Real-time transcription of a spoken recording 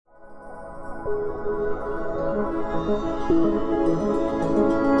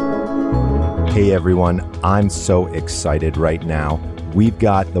Hey everyone, I'm so excited right now. We've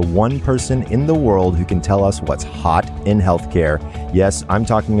got the one person in the world who can tell us what's hot in healthcare. Yes, I'm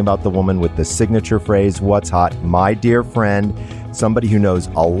talking about the woman with the signature phrase, "What's hot?" My dear friend, somebody who knows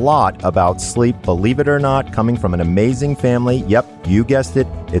a lot about sleep, believe it or not, coming from an amazing family. Yep, you guessed it.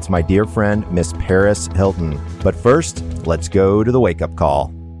 It's my dear friend, Miss Paris Hilton. But first, let's go to the wake-up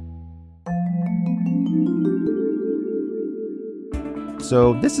call.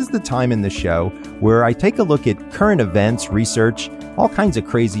 So this is the time in the show where I take a look at current events, research, all kinds of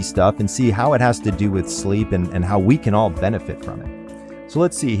crazy stuff, and see how it has to do with sleep and how we can all benefit from it. So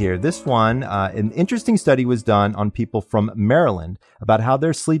let's see here. This one, an interesting study was done on people from Maryland about how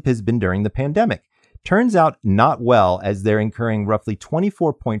their sleep has been during the pandemic. Turns out not well, as they're incurring roughly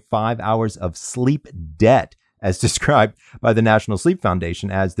 24.5 hours of sleep debt, as described by the National Sleep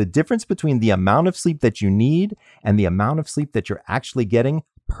Foundation, as the difference between the amount of sleep that you need and the amount of sleep that you're actually getting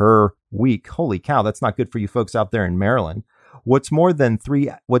per week. Holy cow, that's not good for you folks out there in Maryland. What's more than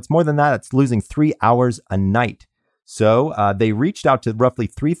that, it's losing 3 hours a night. So they reached out to roughly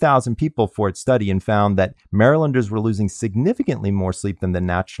 3,000 people for its study and found that Marylanders were losing significantly more sleep than the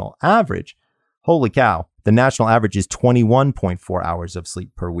national average. Holy cow, the national average is 21.4 hours of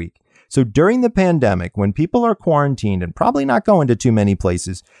sleep per week. So during the pandemic, when people are quarantined and probably not going to too many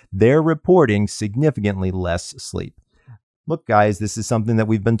places, they're reporting significantly less sleep. Look, guys, this is something that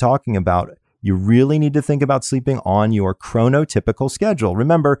we've been talking about. You really need to think about sleeping on your chronotypical schedule.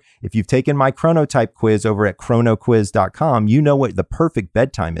 Remember, if you've taken my chronotype quiz over at chronoquiz.com, you know what the perfect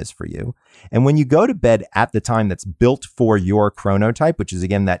bedtime is for you. And when you go to bed at the time that's built for your chronotype, which is,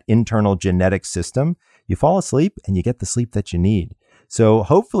 again, that internal genetic system, you fall asleep and you get the sleep that you need. So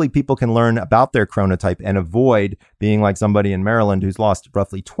hopefully people can learn about their chronotype and avoid being like somebody in Maryland who's lost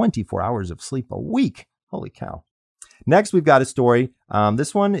roughly 24 hours of sleep a week. Holy cow. Next, we've got a story.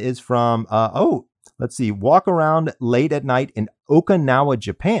 This one is from, let's see, walk around late at night in Okinawa,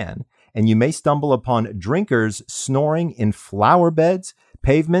 Japan, and you may stumble upon drinkers snoring in flower beds,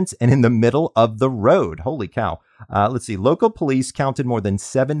 pavements, and in the middle of the road. Holy cow. Let's see. Local police counted more than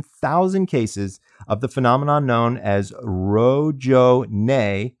 7,000 cases of the phenomenon known as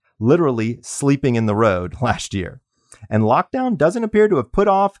rojo-ne, literally sleeping in the road, last year. And lockdown doesn't appear to have put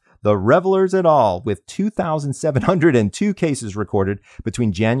off the revelers at all, with 2,702 cases recorded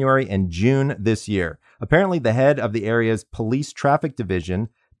between January and June this year. Apparently, the head of the area's police traffic division,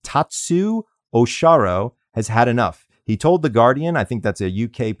 Tatsu Osharo, has had enough. He told The Guardian, I think that's a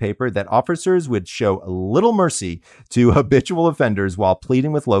UK paper, that officers would show little mercy to habitual offenders while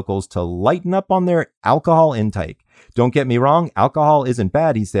pleading with locals to lighten up on their alcohol intake. Don't get me wrong, alcohol isn't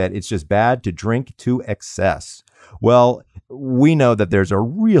bad, he said. It's just bad to drink to excess. Well, we know that there's a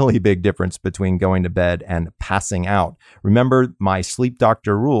really big difference between going to bed and passing out. Remember my sleep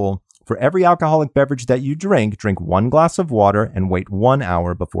doctor rule: for every alcoholic beverage that you drink 1 glass of water and wait 1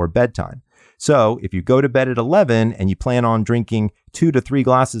 hour before bedtime. So if you go to bed at 11 and you plan on drinking 2 to 3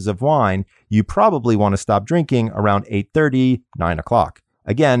 glasses of wine, you probably want to stop drinking around 8:30, 9 o'clock.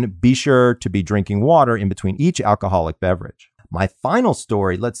 Again, be sure to be drinking water in between each alcoholic beverage. My final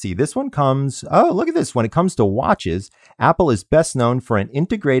story, let's see, this one comes, look at this. When it comes to watches, Apple is best known for an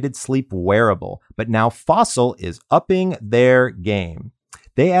integrated sleep wearable, but now Fossil is upping their game.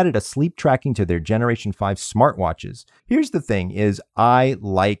 They added a sleep tracking to their Generation 5 smartwatches. Here's the thing is, I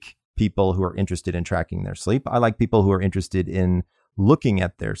like people who are interested in tracking their sleep. I like people who are interested in looking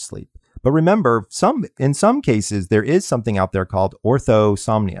at their sleep. But remember, in some cases, there is something out there called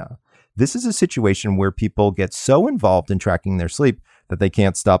orthosomnia. This is a situation where people get so involved in tracking their sleep that they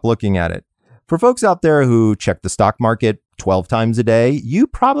can't stop looking at it. For folks out there who check the stock market 12 times a day, you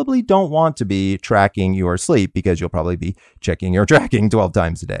probably don't want to be tracking your sleep because you'll probably be checking your tracking 12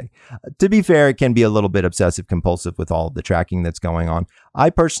 times a day. To be fair, it can be a little bit obsessive compulsive with all of the tracking that's going on. I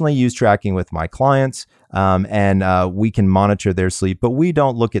personally use tracking with my clients, and we can monitor their sleep, but we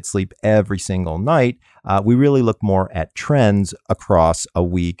don't look at sleep every single night. We really look more at trends across a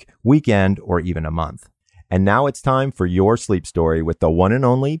week, weekend, or even a month. And now it's time for your sleep story with the one and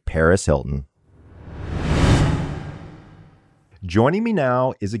only Paris Hilton. Joining me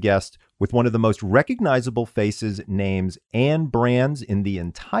now is a guest with one of the most recognizable faces, names, and brands in the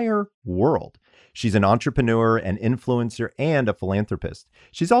entire world. She's an entrepreneur, an influencer, and a philanthropist.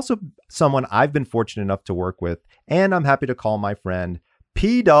 She's also someone I've been fortunate enough to work with, and I'm happy to call my friend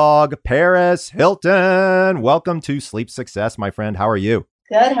P-Dog, Paris Hilton. Welcome to Sleep Success, my friend. How are you?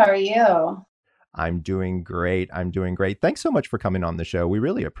 Good. How are you? I'm doing great. Thanks so much for coming on the show. We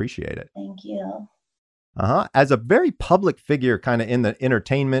really appreciate it. Thank you. Uh-huh. As a very public figure, kind of in the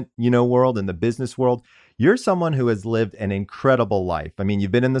entertainment, world, in the business world, you're someone who has lived an incredible life. I mean,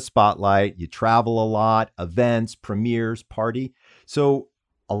 you've been in the spotlight, you travel a lot, events, premieres, party. So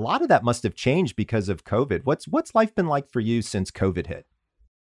a lot of that must have changed because of COVID. What's life been like for you since COVID hit?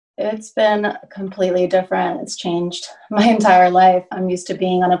 It's been completely different. It's changed my entire life. I'm used to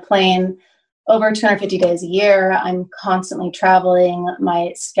being on a plane over 250 days a year. I'm constantly traveling.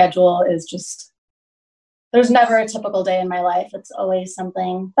 My schedule is just, there's never a typical day in my life. It's always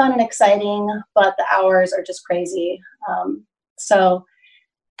something fun and exciting, but the hours are just crazy. So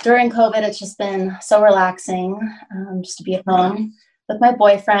during COVID, it's just been so relaxing, just to be at home with my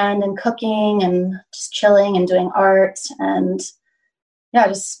boyfriend and cooking and just chilling and doing art and yeah,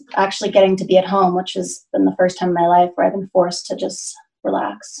 just actually getting to be at home, which has been the first time in my life where I've been forced to just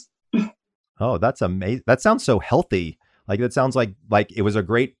relax. Oh, that's amazing. That sounds so healthy. Like that sounds like it was a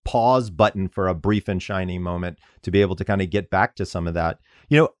great pause button for a brief and shining moment to be able to kind of get back to some of that.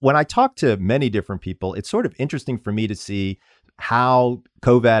 When I talk to many different people, it's sort of interesting for me to see how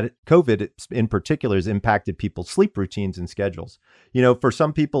COVID in particular has impacted people's sleep routines and schedules. For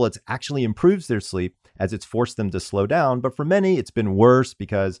some people, it's actually improves their sleep as it's forced them to slow down. But for many, it's been worse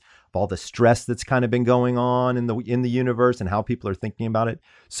because of all the stress that's kind of been going on in the universe and how people are thinking about it.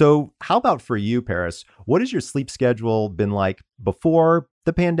 So how about for you, Paris? What has your sleep schedule been like before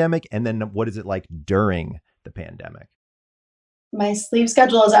the pandemic? And then what is it like during the pandemic? My sleep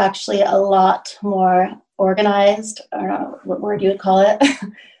schedule is actually a lot more organized. I don't know what word you would call it.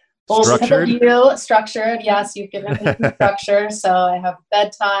 Well, because of Structured? you, structured. Yes, you've given me some structure. So I have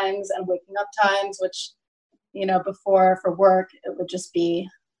bedtimes and waking up times, which, before for work, it would just be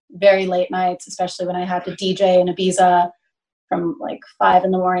very late nights, especially when I had to DJ in Ibiza from like 5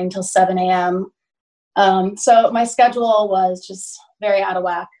 in the morning till 7 a.m. So my schedule was just very out of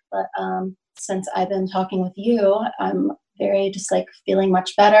whack. But since I've been talking with you, I'm very just like feeling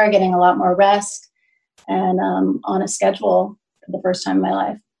much better, getting a lot more rest and on a schedule for the first time in my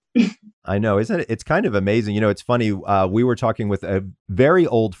life. I know, isn't it? It's kind of amazing. It's funny. We were talking with a very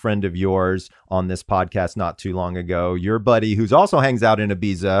old friend of yours on this podcast not too long ago, your buddy who's also hangs out in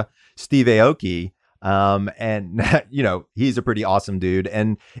Ibiza, Steve Aoki. And, he's a pretty awesome dude.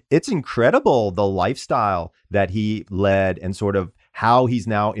 And it's incredible the lifestyle that he led and sort of how he's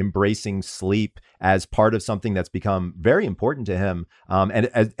now embracing sleep as part of something that's become very important to him. And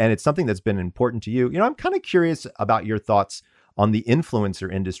it's something that's been important to you. I'm kind of curious about your thoughts on the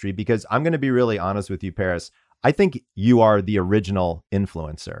influencer industry, because I'm going to be really honest with you, Paris. I think you are the original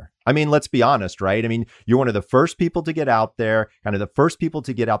influencer. I mean, let's be honest, right? I mean, you're one of the first people to get out there, kind of the first people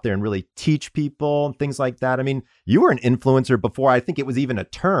to get out there and really teach people and things like that. I mean, you were an influencer before I think it was even a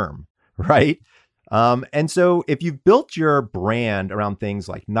term, right? And so if you've built your brand around things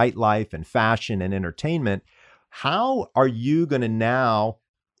like nightlife and fashion and entertainment, how are you going to now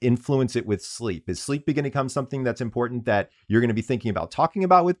influence it with sleep? Is sleep going to become something that's important that you're going to be thinking about talking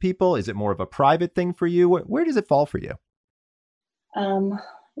about with people? Is it more of a private thing for you? Where does it fall for you?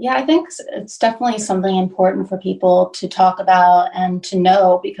 Yeah, I think it's definitely something important for people to talk about and to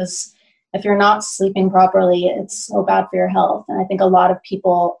know, because if you're not sleeping properly, it's so bad for your health. And I think a lot of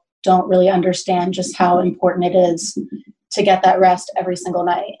people don't really understand just how important it is to get that rest every single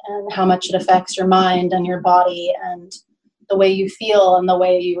night and how much it affects your mind and your body and the way you feel and the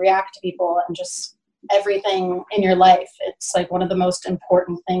way you react to people and just everything in your life. It's like one of the most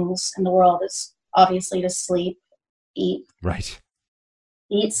important things in the world is obviously to sleep, eat. Right.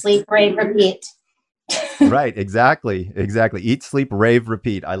 Eat, sleep, rave, repeat. Right. Exactly. Eat, sleep, rave,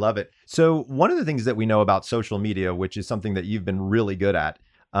 repeat. I love it. So one of the things that we know about social media, which is something that you've been really good at,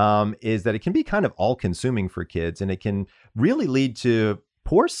 is that it can be kind of all consuming for kids, and it can really lead to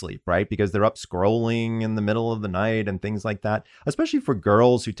poor sleep, right? Because they're up scrolling in the middle of the night and things like that, especially for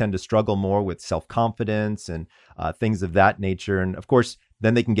girls who tend to struggle more with self-confidence and things of that nature. And of course,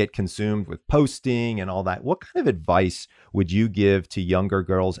 then they can get consumed with posting and all that. What kind of advice would you give to younger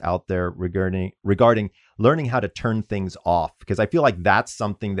girls out there regarding learning how to turn things off? Because I feel like that's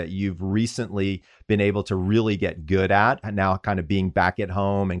something that you've recently been able to really get good at, and now kind of being back at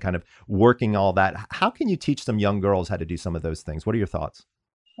home and kind of working all that. How can you teach some young girls how to do some of those things? What are your thoughts?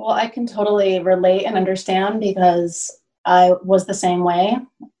 Well, I can totally relate and understand because I was the same way.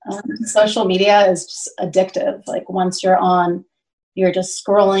 Social media is just addictive. Like once you're on, you're just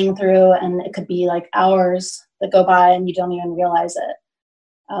scrolling through and it could be like hours that go by and you don't even realize it.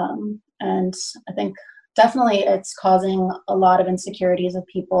 And I think definitely it's causing a lot of insecurities of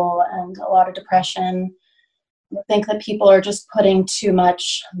people and a lot of depression. I think that people are just putting too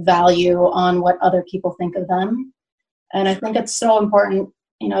much value on what other people think of them. And I think it's so important,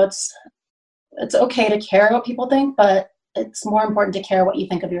 it's it's okay to care what people think, but it's more important to care what you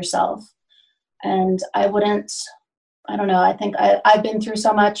think of yourself. And I don't know, I think I've been through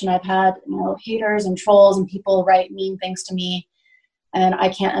so much, and I've had, haters and trolls and people write mean things to me. And I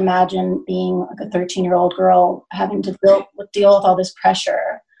can't imagine being like a 13-year-old girl having to deal with all this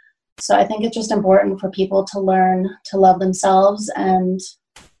pressure. So I think it's just important for people to learn to love themselves, and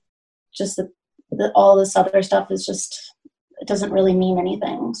just all this other stuff is just, it doesn't really mean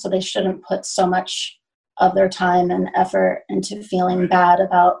anything. So they shouldn't put so much of their time and effort into feeling bad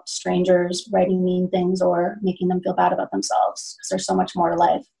about strangers writing mean things or making them feel bad about themselves, because there's so much more to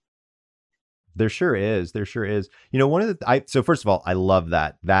life. There sure is. There sure is. So first of all, I love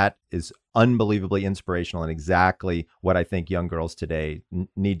that. That is unbelievably inspirational and exactly what I think young girls today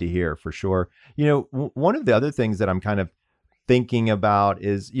need to hear for sure. One of the other things that I'm kind of thinking about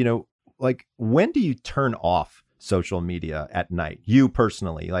is, like, when do you turn off social media at night? You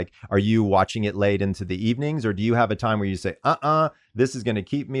personally, like, are you watching it late into the evenings, or do you have a time where you say, this is going to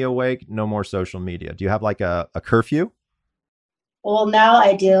keep me awake, no more social media? Do you have like a curfew? Well, now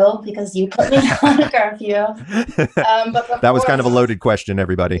I do, because you put me on a curfew. But before, that was kind of a loaded question,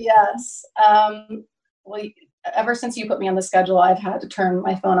 everybody. Yes. Well, ever since you put me on the schedule, I've had to turn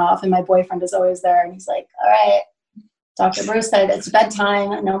my phone off, and my boyfriend is always there, and he's like, all right, Dr. Bruce said it's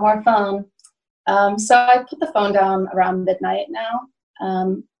bedtime, no more phone. So I put the phone down around midnight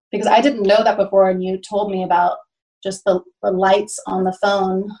now, because I didn't know that before, and you told me about just the lights on the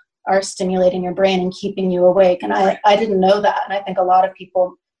phone are stimulating your brain and keeping you awake. And I didn't know that. And I think a lot of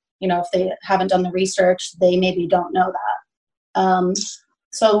people, if they haven't done the research, they maybe don't know that.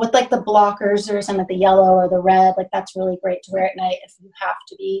 So with like the blockers or something, like the yellow or the red, like that's really great to wear at night if you have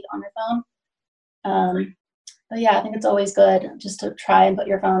to be on your phone. But yeah, I think it's always good just to try and put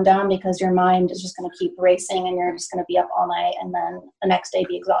your phone down, because your mind is just going to keep racing, and you're just going to be up all night and then the next day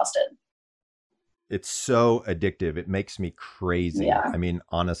be exhausted. It's so addictive. It makes me crazy. Yeah. I mean,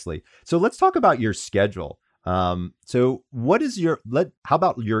 honestly. So let's talk about your schedule. So what is how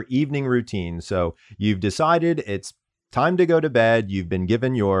about your evening routine? So you've decided it's time to go to bed. You've been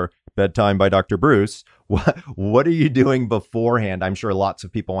given your bedtime by Dr. Bruce. What are you doing beforehand? I'm sure lots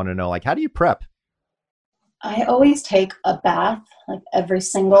of people want to know, like, how do you prep? I always take a bath, like every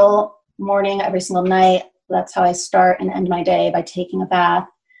single morning, every single night. That's how I start and end my day, by taking a bath.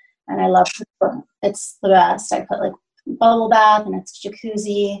 And I love it's the best. I put like bubble bath, and it's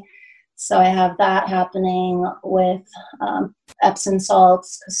jacuzzi. So I have that happening with Epsom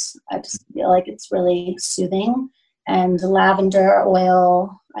salts, because I just feel like it's really soothing. And lavender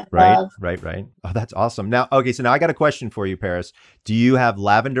oil. Right. Oh, that's awesome. Now, okay, so now I got a question for you, Paris. Do you have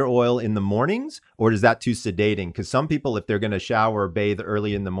lavender oil in the mornings, or is that too sedating? Because some people, if they're going to shower or bathe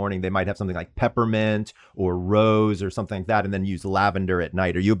early in the morning, they might have something like peppermint or rose or something like that, and then use lavender at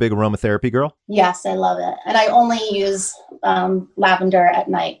night. Are you a big aromatherapy girl? Yes, I love it. And I only use lavender at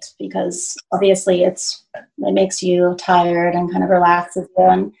night, because obviously it makes you tired and kind of relaxes you.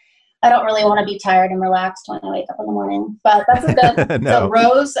 And I don't really want to be tired and relaxed when I wake up in the morning, but that's a good. No. So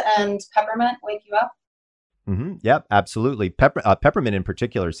rose and peppermint wake you up. Mm-hmm. Yep, absolutely. Peppermint in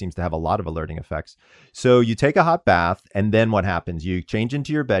particular seems to have a lot of alerting effects. So you take a hot bath, and then what happens? You change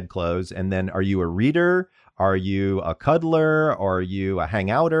into your bedclothes, and then are you a reader? Are you a cuddler? Or are you a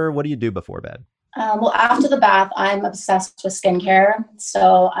hangouter? What do you do before bed? Well, after the bath, I'm obsessed with skincare.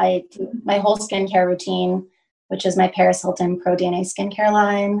 So I do my whole skincare routine, which is my Paris Hilton Pro DNA skincare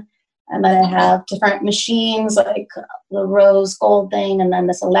line. And then I have different machines, like the rose gold thing, and then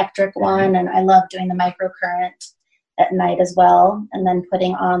this electric one. And I love doing the microcurrent at night as well. And then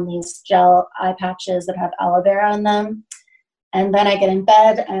putting on these gel eye patches that have aloe vera in them. And then I get in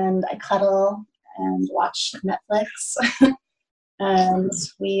bed and I cuddle and watch Netflix. And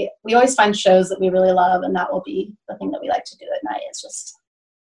we always find shows that we really love, and that will be the thing that we like to do at night, is just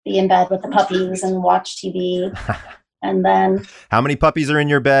be in bed with the puppies and watch TV. And then, how many puppies are in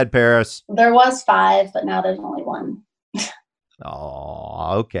your bed, Paris? There was 5, but now there's only 1.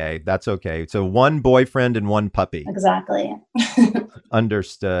 Oh, okay. That's okay. So 1 boyfriend and 1 puppy. Exactly.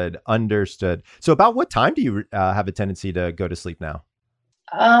 Understood. So about what time do you have a tendency to go to sleep now?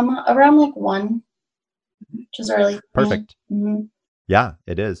 Around like 1, which is early. Perfect. Mm-hmm. Yeah,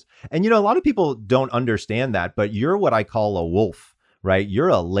 it is. And, a lot of people don't understand that, but you're what I call a wolf. Right? You're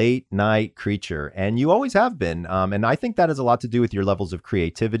a late night creature, and you always have been. And I think that has a lot to do with your levels of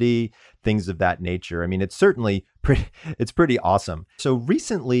creativity, things of that nature. I mean, it's certainly pretty awesome. So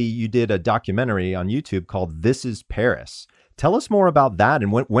recently you did a documentary on YouTube called This is Paris. Tell us more about that,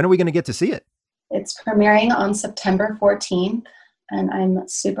 and when are we going to get to see it? It's premiering on September 14th, and I'm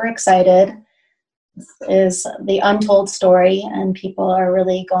super excited. is the untold story, and people are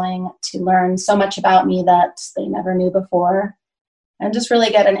really going to learn so much about me that they never knew before, and just really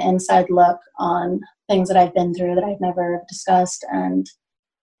get an inside look on things that I've been through that I've never discussed, and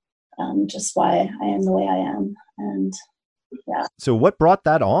just why I am the way I am. And yeah. So what brought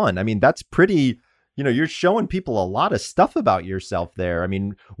that on? I mean, that's pretty, you're showing people a lot of stuff about yourself there. I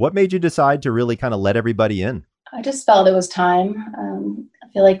mean, what made you decide to really kind of let everybody in? I just felt it was time. I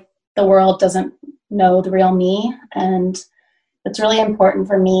feel like the world doesn't know the real me, and it's really important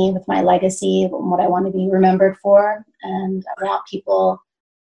for me with my legacy and what I want to be remembered for. And I want people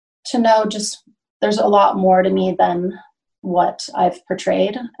to know just there's a lot more to me than what I've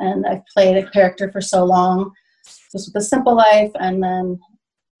portrayed. And I've played a character for so long, just with a simple life, and then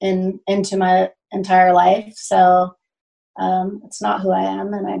into my entire life. So it's not who I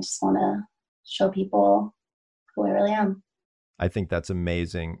am, and I just want to show people who I really am. I think that's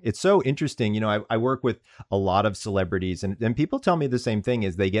amazing. It's so interesting. I work with a lot of celebrities, and people tell me the same thing,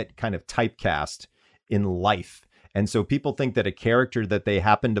 is they get kind of typecast in life. And so people think that a character that they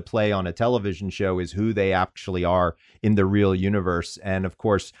happen to play on a television show is who they actually are in the real universe. And of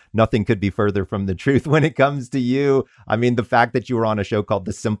course, nothing could be further from the truth when it comes to you. I mean, the fact that you were on a show called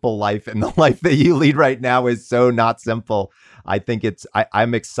The Simple Life, and the life that you lead right now is so not simple. I think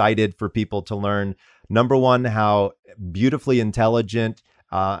I'm excited for people to learn, number one, how beautifully intelligent,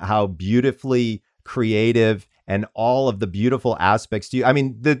 how beautifully creative, and all of the beautiful aspects to you. I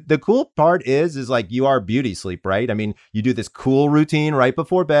mean, the cool part is like, you are Beauty Sleep, right? I mean, you do this cool routine right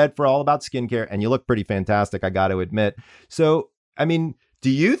before bed for all about skincare, and you look pretty fantastic, I got to admit. So, I mean, do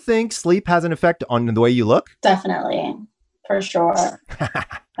you think sleep has an effect on the way you look? Definitely, for sure.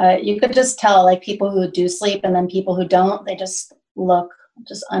 You could just tell, like, people who do sleep and then people who don't, they just look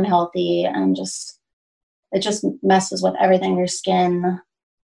just unhealthy, and it just messes with everything, your skin,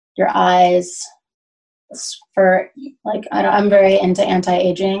 your eyes. I'm very into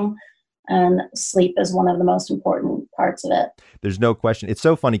anti-aging, and sleep is one of the most important parts of it. There's no question. It's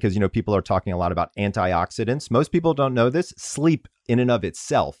so funny because, people are talking a lot about antioxidants. Most people don't know this. Sleep in and of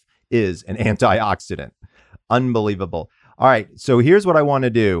itself is an antioxidant. Unbelievable. All right. So here's what I want to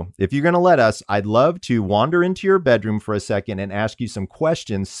do. If you're going to let us, I'd love to wander into your bedroom for a second and ask you some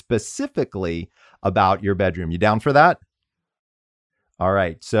questions specifically about your bedroom. You down for that? All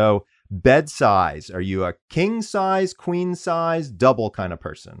right. So bed size. Are you a king size, queen size, double kind of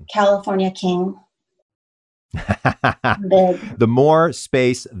person? California king. Big. The more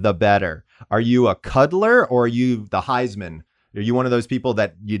space, the better. Are you a cuddler, or are you the Heisman? Are you one of those people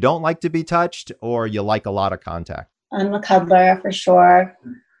that you don't like to be touched, or you like a lot of contact? I'm a cuddler for sure.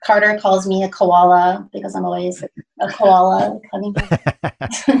 Carter calls me a koala because I'm always a koala.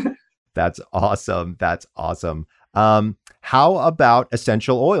 That's awesome. That's awesome. How about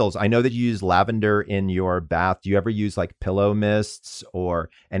essential oils? I know that you use lavender in your bath. Do you ever use like pillow mists or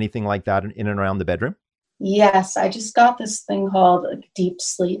anything like that in and around the bedroom? Yes, I just got this thing called Deep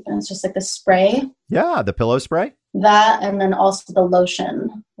Sleep, and it's just like the spray. Yeah, the pillow spray. That, and then also the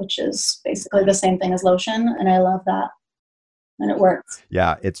lotion, which is basically the same thing as lotion, and I love that. And it works.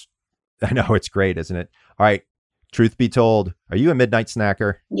 Yeah, I know it's great, isn't it? All right. Truth be told, are you a midnight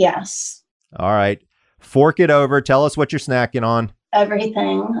snacker? Yes. All right. Fork it over. Tell us what you're snacking on.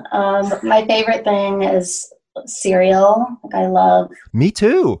 Everything. My favorite thing is cereal. I love. Me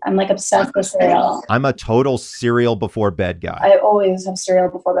too. I'm obsessed with cereal. I'm a total cereal before bed guy. I always have cereal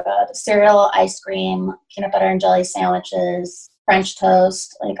before bed. Cereal, ice cream, peanut butter and jelly sandwiches, French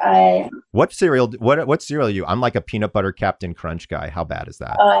toast. What cereal? What cereal are you? I'm like a peanut butter Captain Crunch guy. How bad is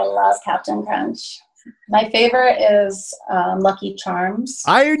that? Oh, I love Captain Crunch. My favorite is Lucky Charms.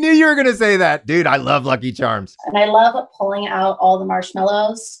 I knew you were going to say that. Dude, I love Lucky Charms. And I love pulling out all the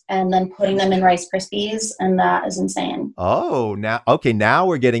marshmallows and then putting them in Rice Krispies. And that is insane. Oh, now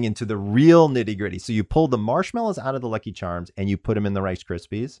we're getting into the real nitty gritty. So you pull the marshmallows out of the Lucky Charms and you put them in the Rice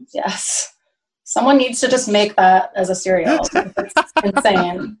Krispies? Yes. Someone needs to just make that as a cereal. It's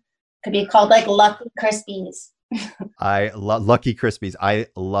insane. Could be called Lucky Krispies. I love Lucky Krispies. I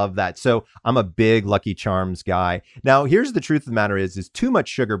love that. So I'm a big Lucky Charms guy. Now, here's the truth of the matter is too much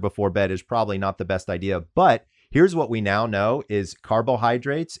sugar before bed is probably not the best idea. But here's what we now know is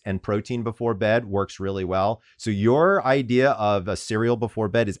carbohydrates and protein before bed works really well. So your idea of a cereal before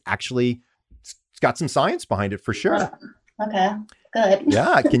bed is actually, it's got some science behind it for sure. Okay, good.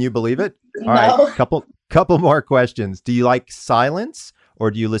 Yeah. Can you believe it? No. All right. Couple more questions. Do you like silence,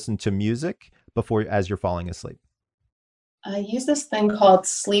 or do you listen to music as you're falling asleep? I use this thing called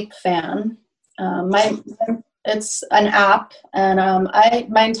Sleep Fan. It's an app, and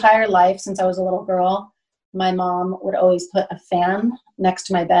my entire life since I was a little girl, my mom would always put a fan next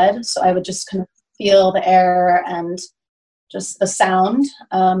to my bed, so I would just kind of feel the air and just the sound.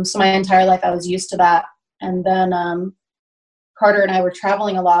 So my entire life I was used to that. And then Carter and I were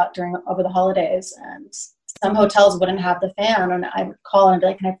traveling a lot over the holidays, and some hotels wouldn't have the fan, and I would call and be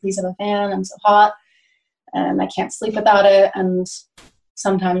like, can I please have a fan? I'm so hot and I can't sleep without it. And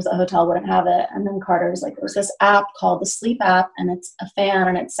sometimes the hotel wouldn't have it. And then Carter's like, there's this app called the Sleep app, and it's a fan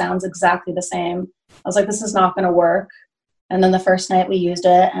and it sounds exactly the same. I was like, this is not going to work. And then the first night we used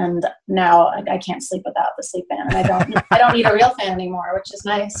it, and now I can't sleep without the sleep fan, and I don't need a real fan anymore, which is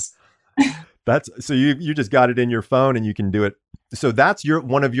nice. So you just got it in your phone and you can do it. So that's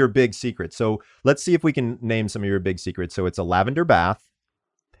one of your big secrets. So let's see if we can name some of your big secrets. So it's a lavender bath.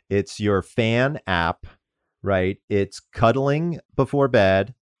 It's your fan app, right? It's cuddling before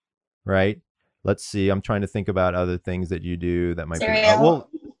bed, right? Let's see. I'm trying to think about other things that you do that might cereal.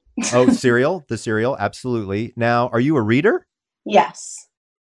 be. Cereal, the cereal. Absolutely. Now, are you a reader? Yes.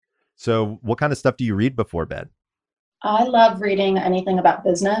 So what kind of stuff do you read before bed? I love reading anything about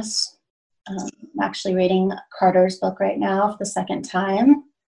business. I'm actually reading Carter's book right now for the second time.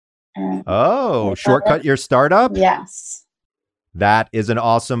 Shortcut Your Startup? Yes. That is an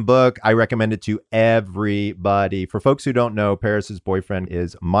awesome book. I recommend it to everybody. For folks who don't know, Paris's boyfriend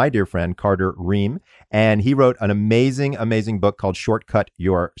is my dear friend, Carter Ream, and he wrote an amazing, amazing book called Shortcut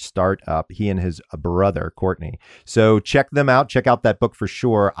Your Startup, he and his brother, Courtney. So check them out. Check out that book for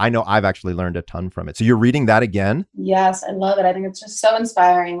sure. I know I've actually learned a ton from it. So you're reading that again? Yes, I love it. I think it's just so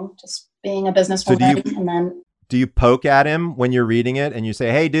inspiring, just being a businesswoman. Do you poke at him when you're reading it and you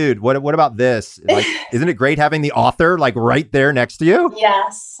say, hey, dude, what about this? Like, isn't it great having the author like right there next to you?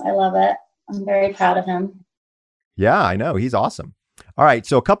 Yes, I love it. I'm very proud of him. Yeah, I know. He's awesome. All right.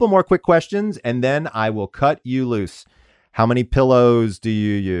 So a couple more quick questions and then I will cut you loose. How many pillows do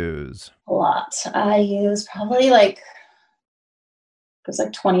you use? A lot. I use probably there's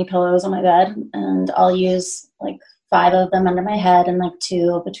 20 pillows on my bed, and I'll use 5 of them under my head and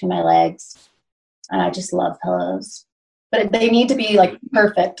 2 between my legs. And I just love pillows, but they need to be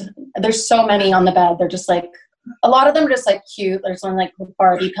perfect. There's so many on the bed. They're just a lot of them are just cute. There's one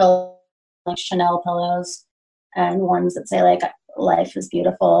Barbie pillows, Chanel pillows, and ones that say life is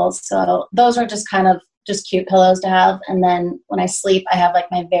beautiful. So those are just kind of just cute pillows to have. And then when I sleep, I have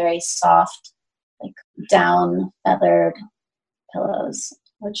my very soft, down feathered pillows,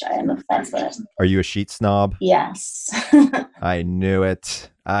 which I am obsessed with. Are you a sheet snob? Yes. I knew it.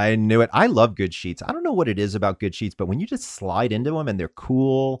 I love good sheets. I don't know what it is about good sheets, but when you just slide into them and they're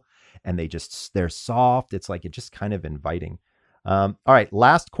cool and they're soft, it's it just kind of inviting. All right.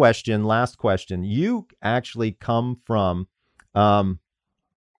 Last question. You actually come from a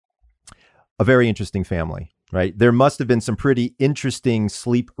very interesting family, right? There must have been some pretty interesting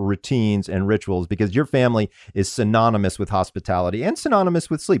sleep routines and rituals because your family is synonymous with hospitality and synonymous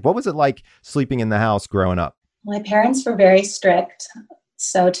with sleep. What was it like sleeping in the house growing up? My parents were very strict.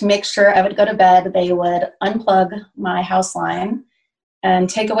 So to make sure I would go to bed, they would unplug my house line and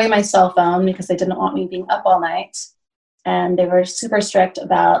take away my cell phone because they didn't want me being up all night. And they were super strict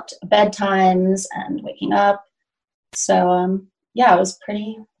about bedtimes and waking up. So, it was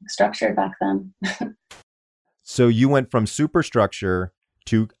pretty structured back then. So you went from super structure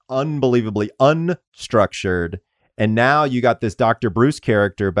to unbelievably unstructured. And now you got this Dr. Bruce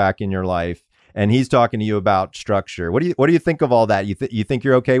character back in your life. And he's talking to you about structure. What do you think of all that? You think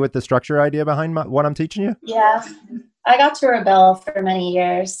you're okay with the structure idea behind what I'm teaching you? Yeah, I got to rebel for many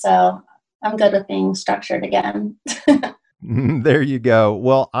years, so I'm good with being structured again. There you go.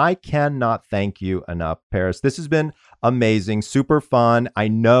 Well, I cannot thank you enough, Paris. This has been amazing, super fun. I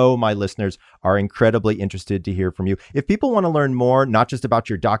know my listeners are incredibly interested to hear from you. If people want to learn more, not just about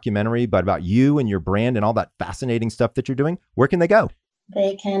your documentary, but about you and your brand and all that fascinating stuff that you're doing, where can they go?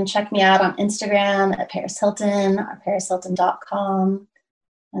 They can check me out on Instagram at Paris Hilton or ParisHilton.com.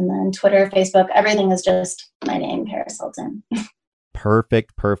 And then Twitter, Facebook, everything is just my name, Paris Hilton.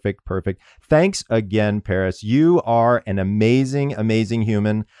 Perfect. Thanks again, Paris. You are an amazing, amazing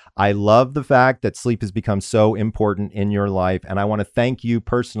human. I love the fact that sleep has become so important in your life. And I want to thank you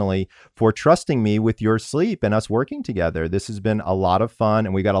personally for trusting me with your sleep and us working together. This has been a lot of fun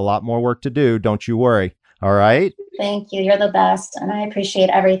and we got a lot more work to do. Don't you worry. All right. Thank you. You're the best. And I appreciate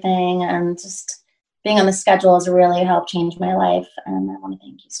everything. And just being on the schedule has really helped change my life. And I want to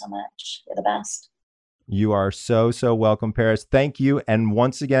thank you so much. You're the best. You are so, so welcome, Paris. Thank you. And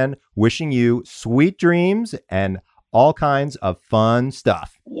once again, wishing you sweet dreams and all kinds of fun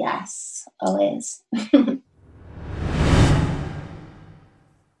stuff. Yes, always.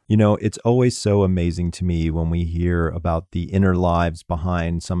 You know, it's always so amazing to me when we hear about the inner lives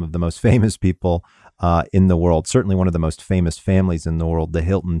behind some of the most famous people in the world, certainly one of the most famous families in the world, the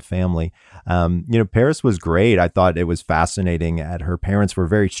Hilton family. Paris was great. I thought it was fascinating. Her parents were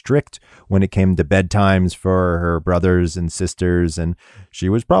very strict when it came to bedtimes for her brothers and sisters. And she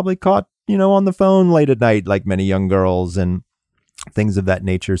was probably caught, on the phone late at night, like many young girls and things of that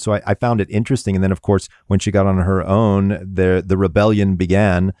nature. So I found it interesting. And then, of course, when she got on her own, the rebellion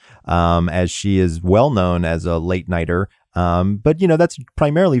began, as she is well known as a late nighter. But that's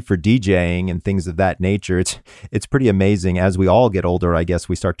primarily for DJing and things of that nature. It's pretty amazing. As we all get older, I guess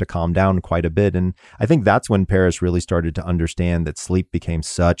we start to calm down quite a bit. And I think that's when Paris really started to understand that sleep became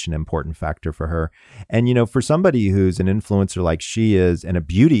such an important factor for her. And, for somebody who's an influencer like she is, and a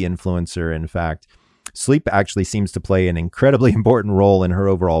beauty influencer, in fact, sleep actually seems to play an incredibly important role in her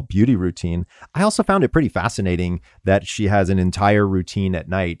overall beauty routine. I also found it pretty fascinating that she has an entire routine at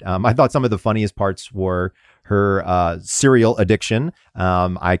night. I thought some of the funniest parts were her cereal addiction.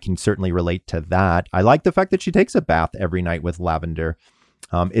 I can certainly relate to that. I like the fact that she takes a bath every night with lavender.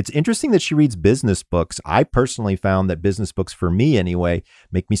 It's interesting that she reads business books. I personally found that business books, for me anyway,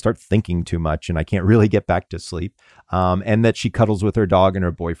 make me start thinking too much and I can't really get back to sleep. And that she cuddles with her dog and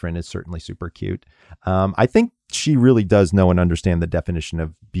her boyfriend is certainly super cute. I think she really does know and understand the definition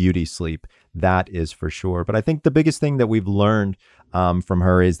of beauty sleep. That is for sure. But I think the biggest thing that we've learned from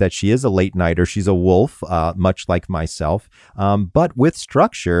her is that she is a late nighter. She's a wolf, much like myself. But with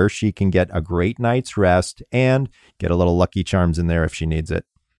structure, she can get a great night's rest and get a little Lucky Charms in there if she needs it.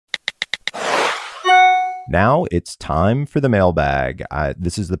 Now it's time for the mailbag.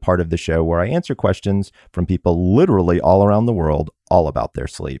 This is the part of the show where I answer questions from people literally all around the world, all about their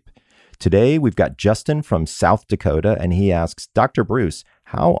sleep. Today, we've got Justin from South Dakota, and he asks, Dr. Bruce,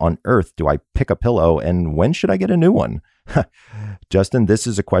 how on earth do I pick a pillow and when should I get a new one? Justin, this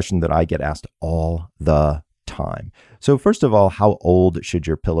is a question that I get asked all the time. So first of all, how old should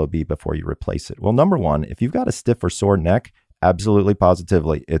your pillow be before you replace it? Well, number one, if you've got a stiff or sore neck, absolutely,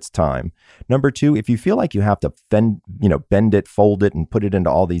 positively, it's time. Number two, if you feel like you have to bend it, fold it, and put it into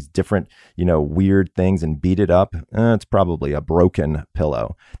all these different, weird things and beat it up, it's probably a broken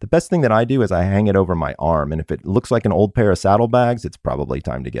pillow. The best thing that I do is I hang it over my arm. And if it looks like an old pair of saddlebags, it's probably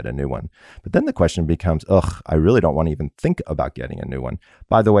time to get a new one. But then the question becomes, I really don't want to even think about getting a new one.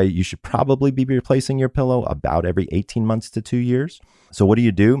 By the way, you should probably be replacing your pillow about every 18 months to 2 years. So what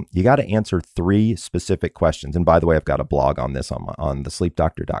do? You got to answer 3 specific questions. And by the way, I've got a blog on this on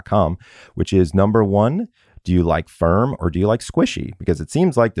thesleepdoctor.com, which is number 1, do you like firm or do you like squishy? Because it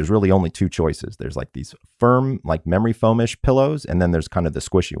seems like there's really only 2 choices. There's like these firm, like memory foamish pillows, and then there's kind of the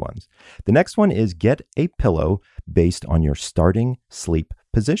squishy ones. The next one is get a pillow based on your starting sleep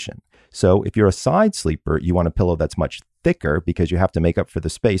position. So if you're a side sleeper, you want a pillow that's much thicker because you have to make up for the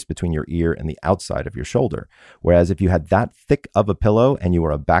space between your ear and the outside of your shoulder. Whereas if you had that thick of a pillow and you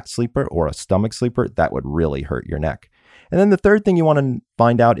were a back sleeper or a stomach sleeper, that would really hurt your neck. And then the third thing you want to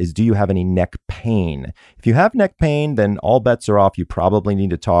find out is, do you have any neck pain? If you have neck pain, then all bets are off. You probably need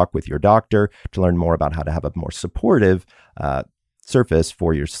to talk with your doctor to learn more about how to have a more supportive surface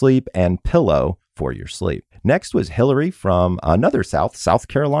for your sleep and pillow for your sleep. Next was Hillary from another South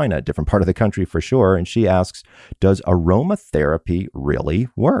Carolina, a different part of the country for sure. And she asks, does aromatherapy really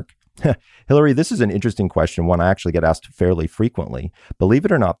work? Hillary, this is an interesting question, one I actually get asked fairly frequently. Believe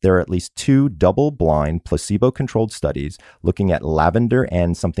it or not, there are at least 2 double-blind, placebo-controlled studies looking at lavender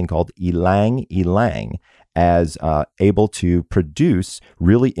and something called ylang-ylang as able to produce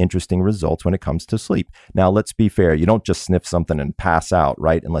really interesting results when it comes to sleep. Now, let's be fair. You don't just sniff something and pass out,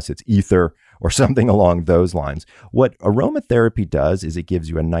 right? Unless it's ether or something along those lines. What aromatherapy does is it gives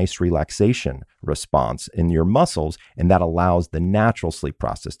you a nice relaxation response in your muscles, and that allows the natural sleep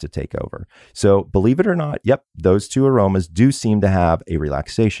process to take over. So believe it or not, yep, those 2 aromas do seem to have a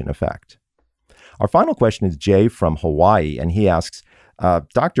relaxation effect. Our final question is Jay from Hawaii, and he asks,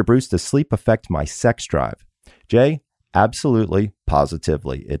 Dr. Bruce, does sleep affect my sex drive? Jay, absolutely,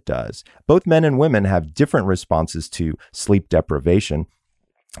 positively, it does. Both men and women have different responses to sleep deprivation.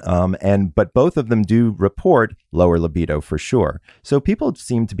 But both of them do report lower libido for sure. So people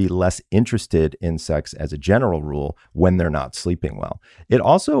seem to be less interested in sex as a general rule when they're not sleeping well. It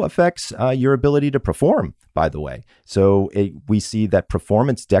also affects your ability to perform, by the way. So we see that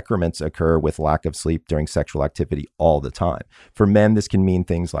performance decrements occur with lack of sleep during sexual activity all the time. For men, this can mean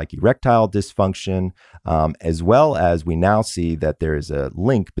things like erectile dysfunction, as well as we now see that there is a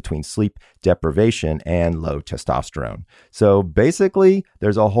link between sleep deprivation and low testosterone. So basically,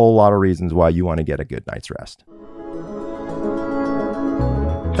 there's a whole lot of reasons why you want to get a good night's rest.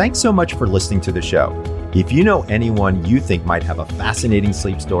 Thanks so much for listening to the show. If you know anyone you think might have a fascinating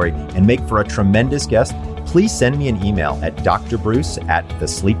sleep story and make for a tremendous guest, please send me an email at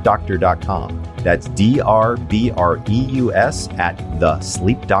drbruce@thesleepdoctor.com. That's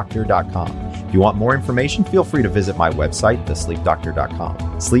DRBREUS@thesleepdoctor.com. If you want more information, feel free to visit my website,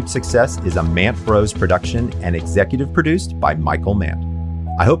 thesleepdoctor.com. Sleep Success is a Mant Bros production and executive produced by Michael Mant.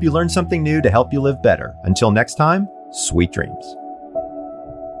 I hope you learned something new to help you live better. Until next time, sweet dreams.